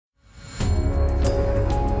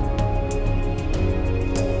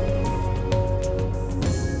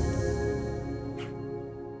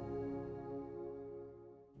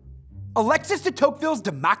Alexis de Tocqueville's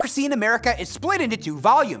Democracy in America is split into 2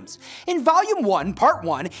 volumes. In Volume 1, Part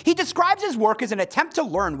 1, he describes his work as an attempt to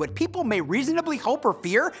learn what people may reasonably hope or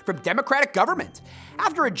fear from democratic government.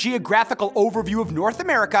 After a geographical overview of North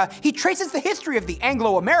America, he traces the history of the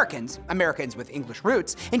Anglo-Americans, Americans with English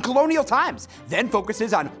roots, in colonial times, then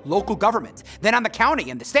focuses on local government, then on the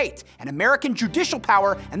county and the state, and American judicial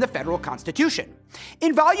power and the federal constitution.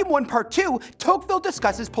 In Volume 1, Part 2, Tocqueville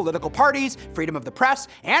discusses political parties, freedom of the press,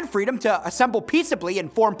 and freedom to assemble peaceably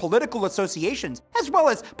and form political associations, as well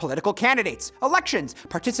as political candidates, elections,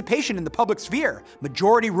 participation in the public sphere,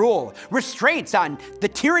 majority rule, restraints on the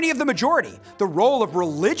tyranny of the majority, the role of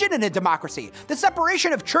religion in a democracy, the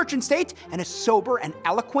separation of church and state, and a sober and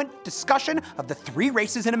eloquent discussion of the 3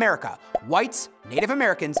 races in America: whites, Native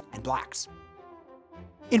Americans, and blacks.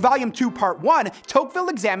 In Volume 2, Part 1, Tocqueville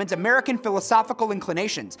examines American philosophical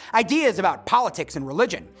inclinations, ideas about politics and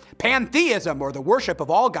religion, pantheism or the worship of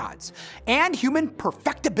all gods, and human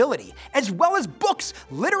perfectibility, as well as books,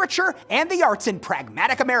 literature, and the arts in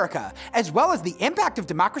pragmatic America, as well as the impact of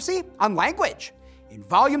democracy on language. In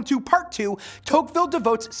Volume 2, Part 2, Tocqueville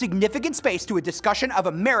devotes significant space to a discussion of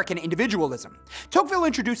American individualism. Tocqueville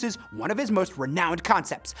introduces one of his most renowned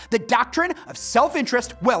concepts, the doctrine of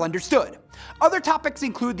self-interest well understood. Other topics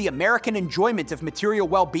include the American enjoyment of material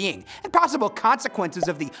well-being and possible consequences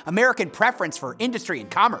of the American preference for industry and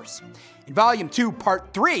commerce. In Volume 2,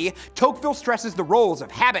 Part 3, Tocqueville stresses the roles of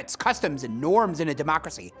habits, customs, and norms in a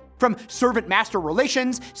democracy. From servant-master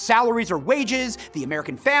relations, salaries or wages, the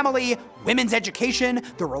American family, women's education,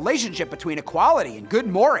 the relationship between equality and good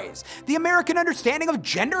mores, the American understanding of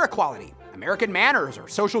gender equality, American manners or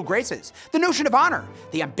social graces, the notion of honor,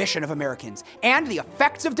 the ambition of Americans, and the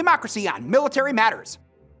effects of democracy on military matters.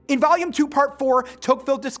 In Volume 2, Part 4,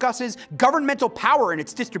 Tocqueville discusses governmental power and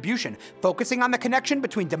its distribution, focusing on the connection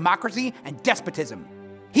between democracy and despotism.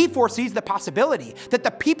 He foresees the possibility that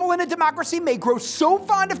the people in a democracy may grow so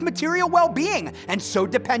fond of material well-being and so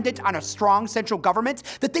dependent on a strong central government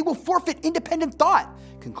that they will forfeit independent thought,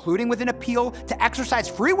 concluding with an appeal to exercise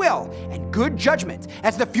free will and good judgment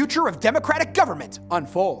as the future of democratic government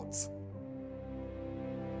unfolds.